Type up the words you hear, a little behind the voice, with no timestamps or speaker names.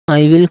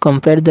I will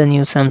compare the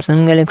new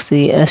Samsung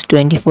Galaxy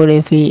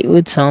S24 FE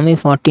with Xiaomi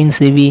 14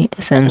 Civi.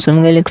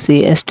 Samsung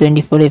Galaxy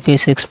S24 FE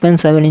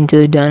 6.7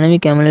 inches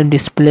dynamic AMOLED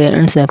display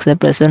and success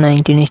ratio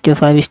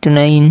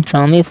 19:5:9.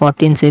 Xiaomi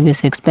 14 Civi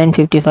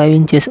 6.55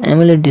 inches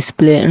AMOLED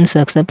display and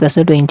success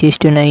ratio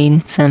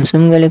 20:9.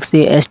 Samsung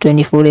Galaxy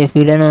S24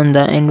 FE run on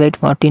the Android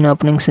 14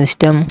 operating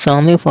system.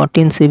 Xiaomi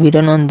 14 Civi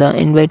run on the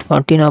Android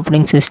 14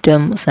 operating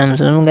system.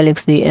 Samsung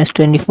Galaxy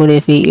S24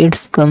 FE it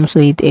comes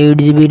with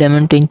 8GB RAM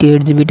and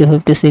 28GB to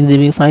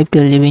 56GB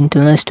 512GB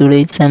internal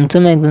storage.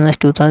 Samsung Exynos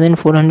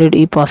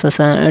 2400E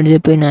processor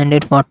 8GB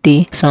 940.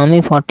 Xiaomi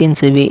 14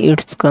 Civi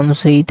it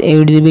comes with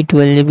 8GB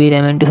 12GB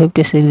RAM and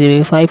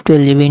 256GB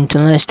 512GB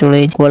internal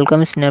storage.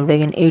 Qualcomm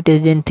Snapdragon 8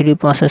 Gen 3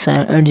 processor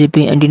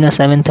 8GB Adreno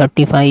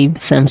 735.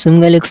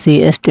 Samsung Galaxy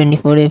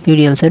S24 FE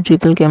real set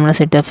triple camera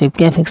setup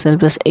 50MP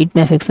plus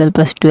 8MP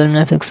plus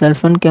 12MP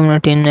front camera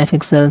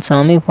 10MP.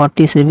 Xiaomi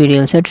 40 Civi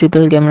real set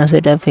triple camera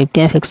setup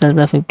 50MP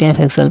plus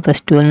 50MP plus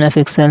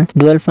 12MP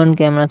dual front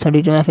camera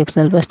 32MP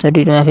plus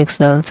 32MP.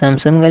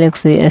 Samsung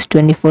Galaxy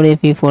S24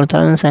 FE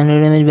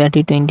 4700 mAh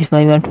battery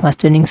 25W fast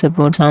charging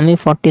support. Xiaomi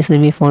 40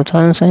 Civi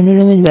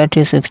 4700 mAh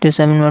battery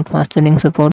 67W fast charging support.